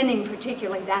the beginning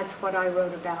particularly, that's what I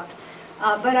wrote about.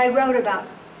 But I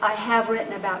have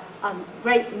written about a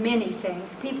great many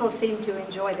things. People seem to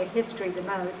enjoy the history the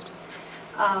most.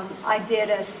 I did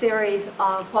a series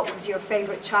of what was your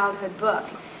favorite childhood book,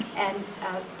 and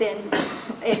then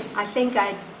I think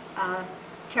I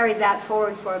carried that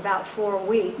forward for about 4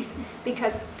 weeks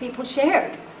because people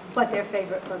shared what their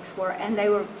favorite books were, and they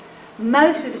were,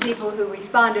 most of the people who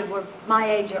responded were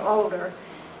my age or older,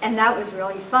 and that was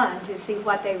really fun to see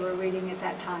what they were reading at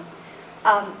that time.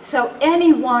 So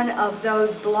any one of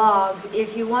those blogs,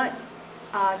 if you want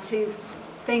to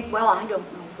think, well, I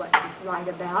don't know what to write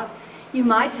about, you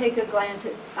might take a glance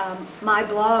at my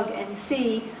blog and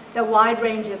see the wide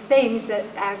range of things that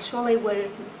actually would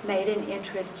have made an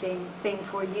interesting thing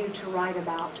for you to write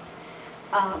about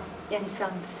in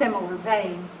some similar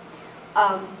vein.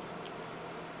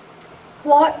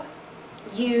 What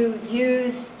you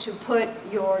use to put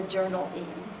your journal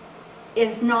in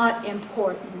is not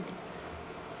important.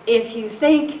 If you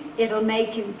think it'll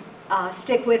make you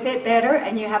stick with it better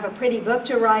and you have a pretty book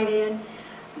to write in,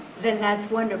 then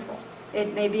that's wonderful.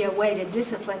 It may be a way to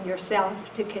discipline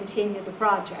yourself to continue the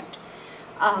project.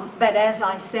 But as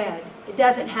I said, it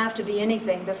doesn't have to be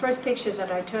anything. The first picture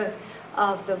that I took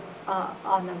of the,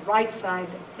 on the right side,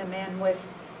 the man was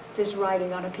just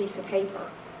writing on a piece of paper.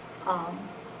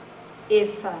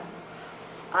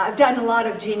 I've done a lot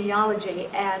of genealogy,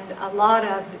 and a lot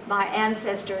of my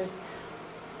ancestors,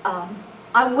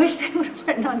 I wish they would have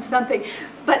written on something,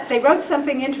 but they wrote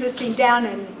something interesting down,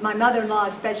 and my mother-in-law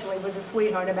especially was a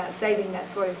sweetheart about saving that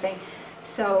sort of thing.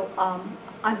 So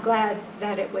I'm glad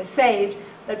that it was saved,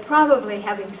 but probably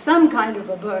having some kind of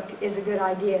a book is a good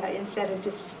idea instead of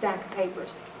just a stack of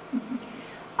papers.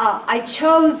 I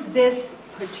chose this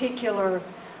particular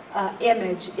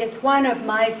image. It's one of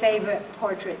my favorite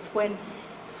portraits. When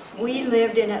we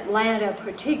lived in Atlanta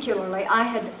particularly,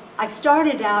 I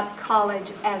started out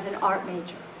college as an art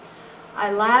major.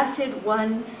 I lasted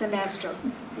 1 semester.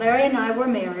 Larry and I were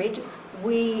married.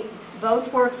 We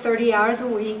both worked 30 hours a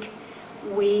week.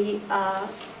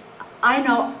 I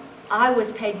know I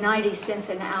was paid 90 cents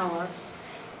an hour.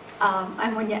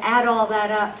 And when you add all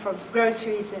that up for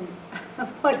groceries and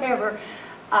whatever,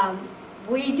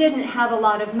 we didn't have a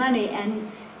lot of money,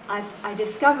 and I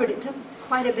discovered it took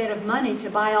quite a bit of money to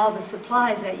buy all the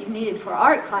supplies that you needed for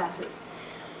art classes.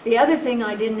 The other thing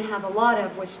I didn't have a lot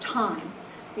of was time,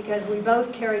 because we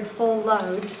both carried full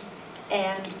loads,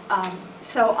 and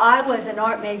so I was an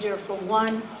art major for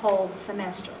one whole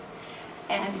semester,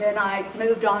 and then I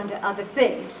moved on to other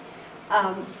things.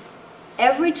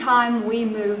 Every time we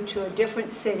moved to a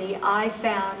different city, I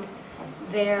found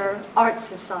their art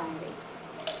society,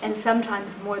 and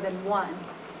sometimes more than one.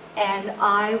 And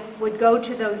I would go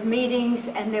to those meetings,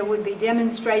 and there would be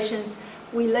demonstrations.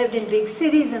 We lived in big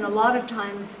cities, and a lot of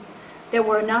times there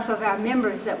were enough of our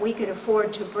members that we could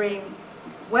afford to bring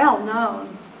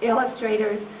well-known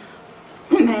illustrators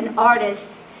and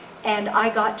artists, and I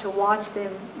got to watch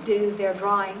them do their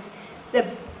drawings.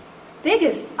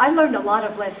 I learned a lot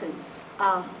of lessons.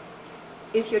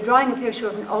 If you're drawing a picture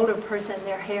of an older person,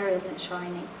 their hair isn't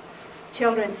shiny.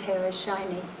 Children's hair is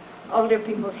shiny. Older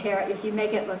people's hair, if you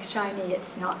make it look shiny,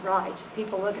 it's not right.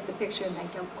 People look at the picture and they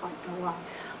don't quite know why.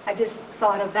 I just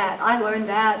thought of that. I learned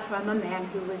that from a man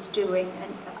who was doing,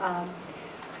 I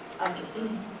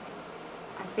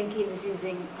think he was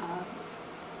using,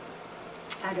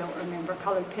 I don't remember,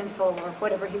 colored pencil or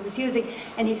whatever he was using.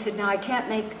 And he said, no, I can't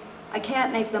make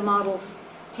the model's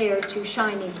hair too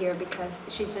shiny here because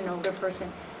she's an older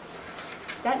person.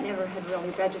 That never had really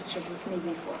registered with me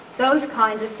before. Those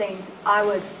kinds of things I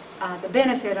was the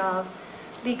benefit of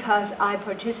because I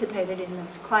participated in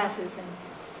those classes.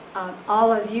 And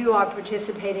all of you are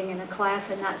participating in a class,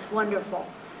 and that's wonderful,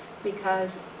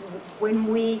 because when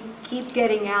we keep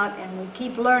getting out and we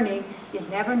keep learning, you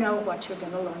never know what you're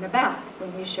going to learn about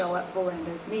when you show up for one of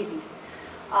those meetings.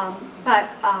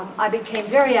 I became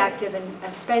very active, and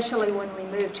especially when we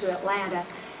moved to Atlanta.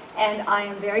 And I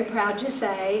am very proud to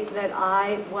say that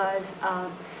I was,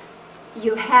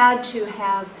 you had to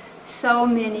have so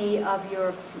many of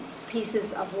your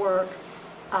pieces of work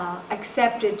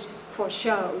accepted for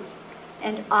shows.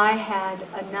 And I had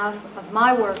enough of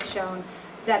my work shown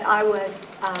that I was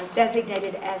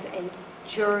designated as a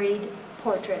juried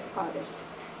portrait artist.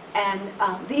 And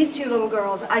these two little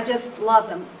girls, I just love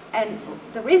them. And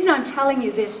the reason I'm telling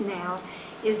you this now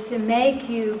is to make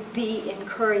you be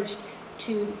encouraged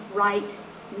to write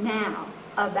now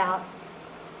about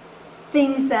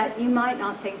things that you might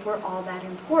not think were all that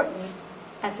important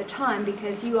at the time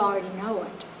because you already know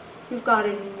it. You've got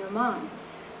it in your mind.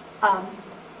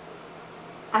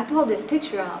 I pulled this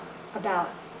picture out about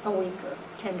a week or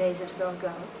 10 days or so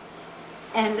ago,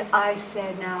 and I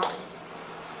said, now,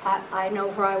 I know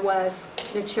where I was.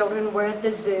 The children were at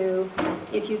the zoo.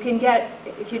 If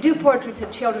you do portraits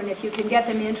of children, if you can get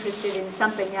them interested in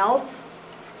something else,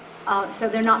 so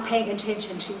they're not paying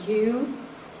attention to you,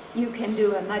 you can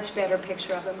do a much better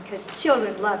picture of them, because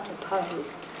children love to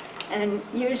pose. And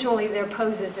usually their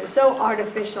poses are so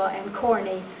artificial and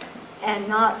corny and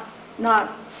not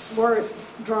worth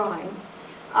drawing.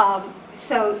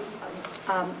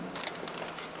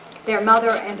 Their mother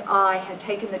and I had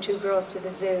taken the two girls to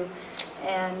the zoo,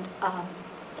 and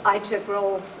I took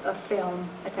rolls of film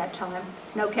at that time,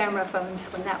 no camera phones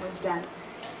when that was done.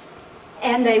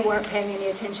 And they weren't paying any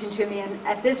attention to me, and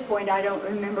at this point I don't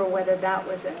remember whether that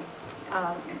was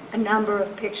a number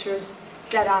of pictures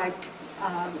that I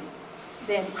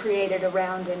then created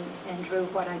around and drew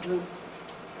what I drew.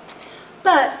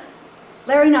 But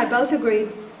Larry and I both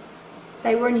agreed,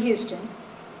 they were in Houston,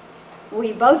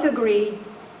 we both agreed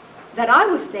that I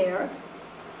was there,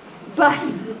 but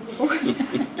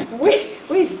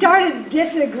we started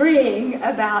disagreeing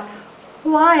about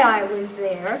why I was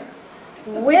there,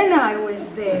 when I was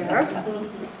there,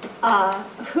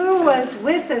 who was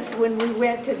with us when we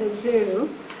went to the zoo,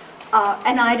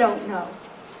 and I don't know.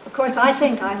 Of course, I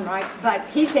think I'm right, but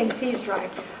he thinks he's right.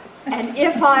 And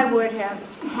if I would have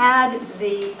had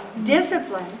the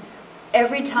discipline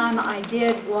every time I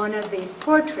did one of these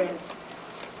portraits,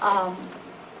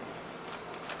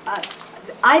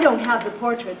 I don't have the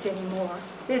portraits anymore.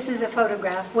 This is a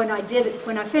photograph. When I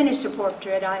finished a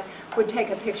portrait, I would take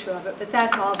a picture of it, but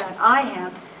that's all that I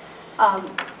have.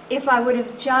 If I would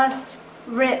have just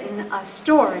written a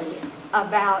story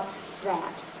about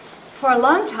that. For a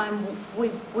long time,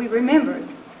 we remembered.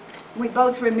 We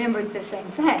both remembered the same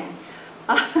thing.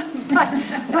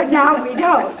 But now we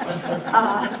don't.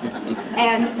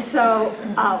 And so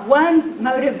one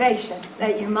motivation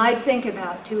that you might think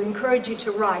about to encourage you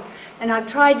to write, and I've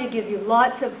tried to give you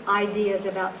lots of ideas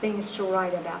about things to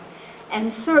write about,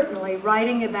 and certainly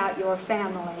writing about your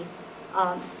family,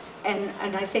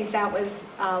 and I think that was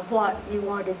what you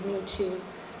wanted me to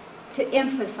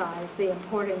emphasize, the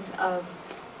importance of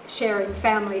sharing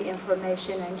family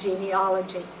information and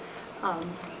genealogy.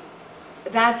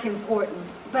 That's important,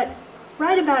 but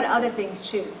write about other things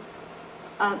too.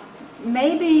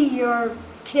 Maybe your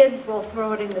kids will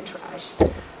throw it in the trash,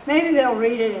 Maybe they'll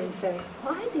read it and say,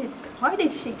 why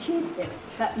did she keep this?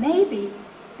 But maybe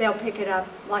they'll pick it up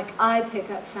like I pick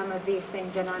up some of these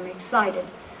things, and I'm excited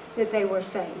that they were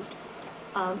saved.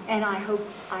 And I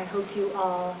hope you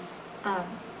all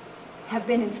have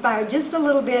been inspired just a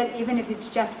little bit, even if it's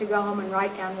just to go home and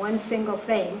write down one single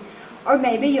thing. Or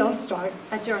maybe you'll start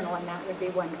a journal, and that would be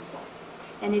wonderful.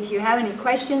 And if you have any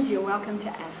questions, you're welcome to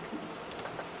ask me.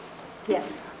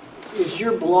 Yes? Is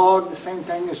your blog the same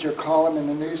thing as your column in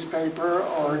the newspaper,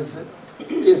 or is it?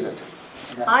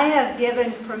 Okay. I have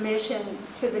given permission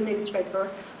to the newspaper.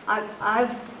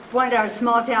 I want our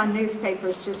small town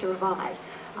newspapers to survive.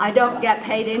 I don't get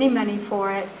paid any money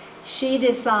for it. She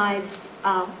decides,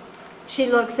 she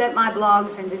looks at my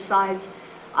blogs and decides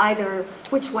either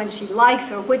which one she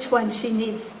likes or which one she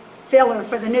needs filler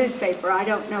for the newspaper. I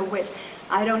don't know which.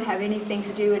 I don't have anything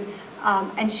to do with,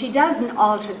 and she doesn't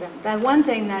alter them. The one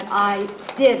thing that I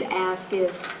did ask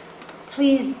is,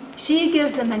 please, she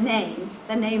gives them a name.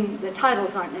 The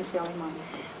titles aren't necessarily mine,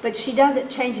 but she doesn't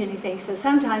change anything. So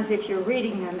sometimes if you're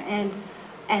reading them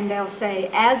and they'll say,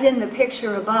 as in the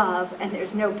picture above, and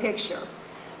there's no picture,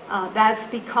 that's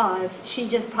because she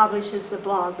just publishes the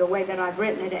blog the way that I've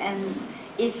written it, and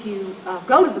if you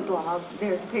go to the blog,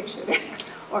 there's a picture there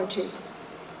or two.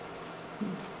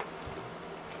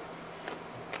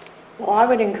 Well, I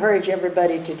would encourage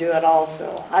everybody to do it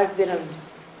also. I've been a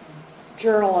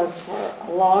journalist for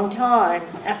a long time.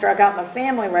 After I got my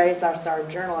family raised, I started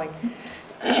journaling.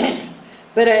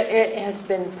 But it has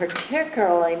been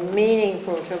particularly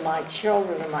meaningful to my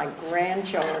children and my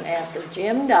grandchildren after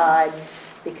Jim died,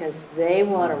 because they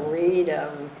want to read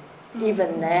them.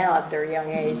 Even now, at their young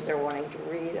age, they're wanting to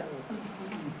read them.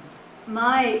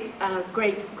 My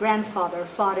great-grandfather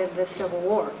fought in the Civil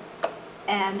War,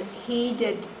 and he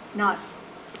did not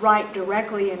write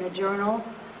directly in a journal.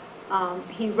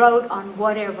 He wrote on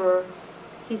whatever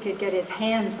he could get his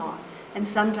hands on, and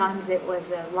sometimes it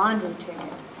was a laundry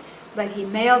ticket. But he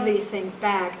mailed these things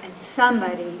back, and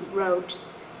somebody wrote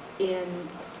in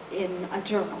a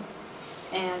journal.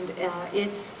 And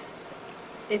it's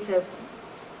a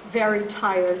very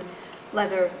tired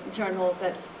leather journal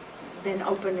that's been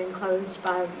opened and closed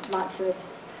by lots of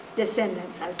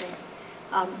descendants, I think.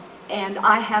 And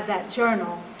I have that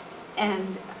journal,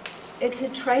 and it's a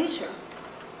treasure.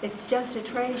 It's just a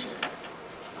treasure.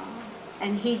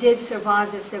 And he did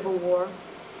survive the Civil War.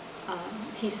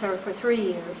 He served for 3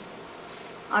 years.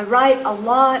 I write a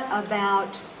lot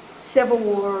about Civil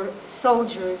War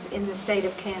soldiers in the state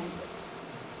of Kansas.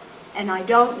 And I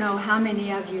don't know how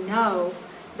many of you know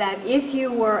that if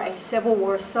you were a Civil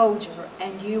War soldier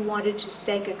and you wanted to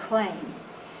stake a claim,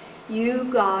 you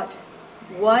got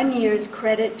 1 year's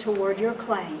credit toward your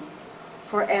claim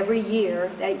for every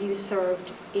year that you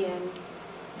served in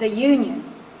the Union.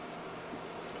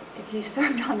 If you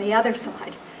served on the other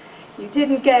side, you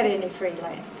didn't get any free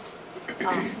land.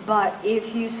 But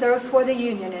if you served for the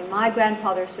Union, and my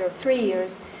grandfather served 3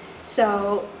 years,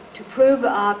 so to prove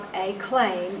up a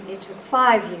claim, it took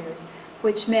 5 years,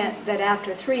 which meant that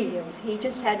after 3 years, he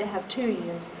just had to have 2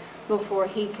 years before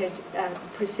he could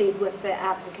proceed with the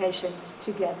applications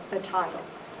to get the title.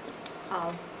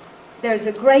 There's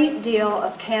a great deal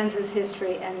of Kansas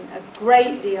history and a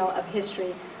great deal of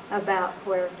history about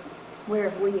where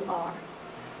we are.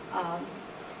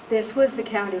 This was the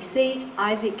county seat.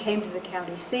 Isaac came to the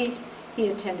county seat. He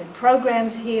attended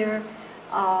programs here.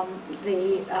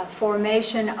 The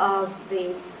formation of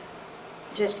the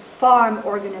just farm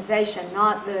organization,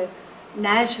 not the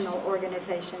national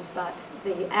organizations, but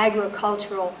the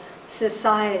agricultural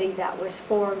society that was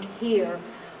formed here.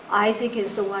 Isaac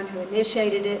is the one who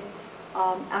initiated it.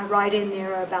 I write in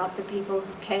there about the people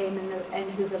who came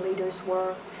and who the leaders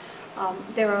were.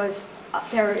 There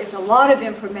is a lot of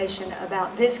information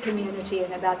about this community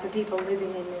and about the people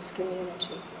living in this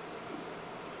community.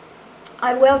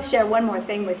 I will share one more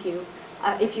thing with you.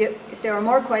 If there are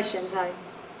more questions,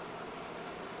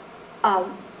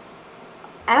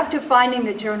 after finding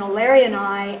the journal, Larry and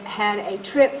I had a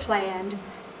trip planned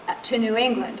to New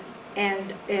England,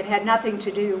 and it had nothing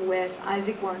to do with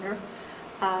Isaac Werner.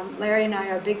 Larry and I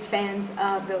are big fans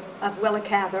of Willa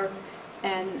Cather,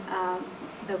 and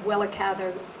the Willa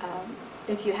Cather,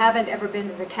 if you haven't ever been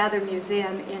to the Cather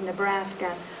Museum in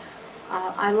Nebraska,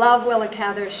 I love Willa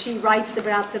Cather. She writes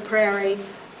about the prairie,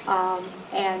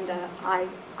 and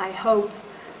I hope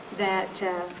that,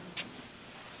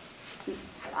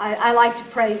 I like to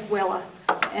praise Willa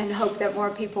and hope that more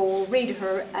people will read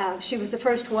her. She was the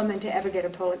first woman to ever get a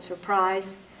Pulitzer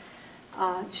Prize.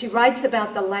 She writes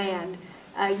about the land.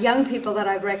 Young people that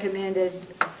I've recommended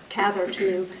Cather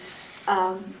to,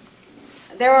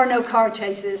 there are no car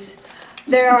chases.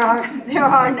 there are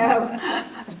no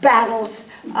battles.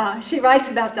 She writes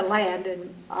about the land,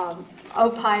 and O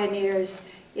Pioneers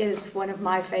is one of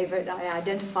my favorite. I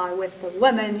identify with the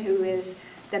woman who is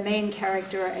the main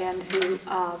character and who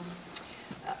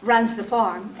runs the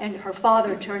farm, and her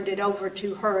father turned it over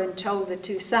to her and told the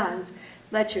two sons,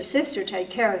 let your sister take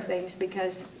care of things,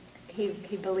 because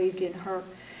he believed in her.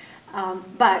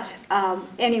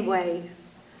 Anyway,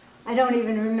 I don't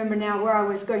even remember now where I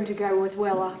was going to go with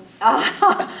Willa.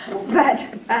 But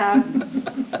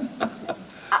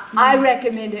I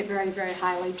recommend it very, very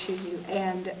highly to you.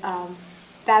 And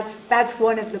that's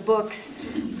one of the books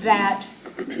that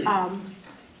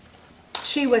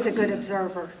she was a good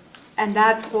observer. And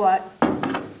that's what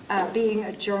being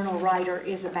a journal writer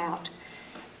is about.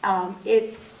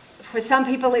 For some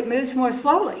people, it moves more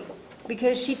slowly,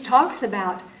 because she talks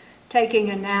about taking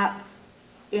a nap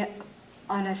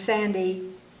on a sandy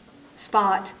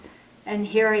spot and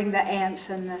hearing the ants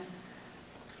and the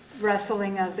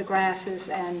rustling of the grasses.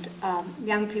 And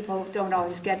young people don't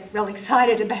always get really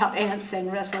excited about ants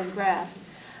and rustling grass,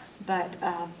 but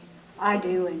I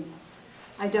do, and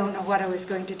I don't know what I was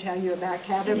going to tell you about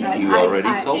Catherine, but You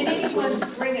already told Did me. anyone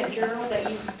bring a journal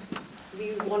that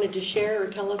you wanted to share or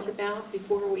tell us about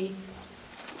before we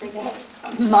bring it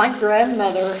up? My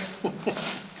grandmother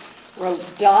wrote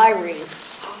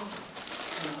diaries.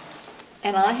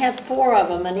 And I have 4 of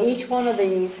them, and each one of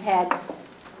these had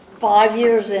 5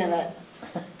 years in it.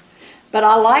 But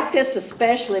I like this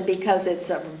especially because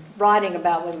it's writing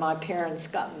about when my parents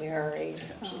got married.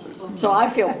 So I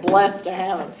feel blessed to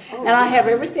have it. And I have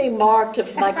everything marked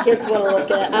if my kids want to look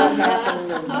at what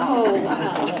happened. Oh,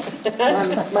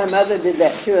 wow. My mother did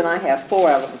that too, and I have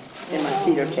 4 of them in my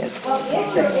cedar chest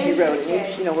that she wrote,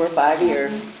 and each, were 5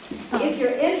 years. if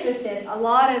you're interested, a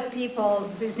lot of people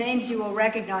whose names you will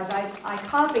recognize, I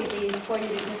copied these for you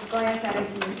to just glance at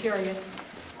if you're curious,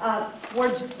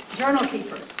 were journal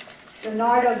keepers.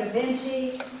 Leonardo da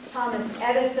Vinci, Thomas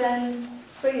Edison,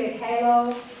 Frida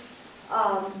Kahlo,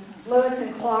 Lewis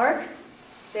and Clark,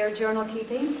 their journal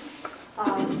keeping,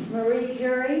 Marie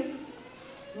Curie,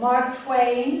 Mark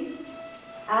Twain,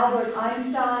 Albert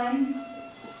Einstein,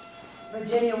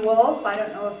 Virginia Woolf. I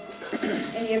don't know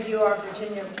if any of you are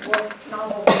Virginia Woolf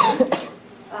novel readers.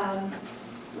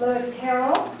 Lewis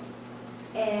Carroll,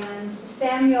 and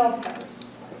Samuel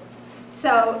Pepys.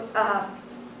 So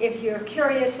if you're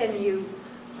curious and you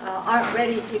aren't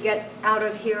ready to get out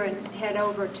of here and head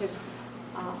over to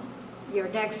your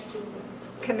next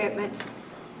commitment,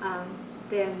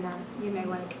 then you may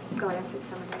want to glance at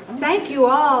some of those. Thank you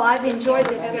all. I've enjoyed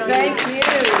this very much. Thank you.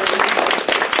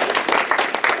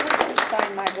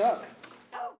 Sign my book.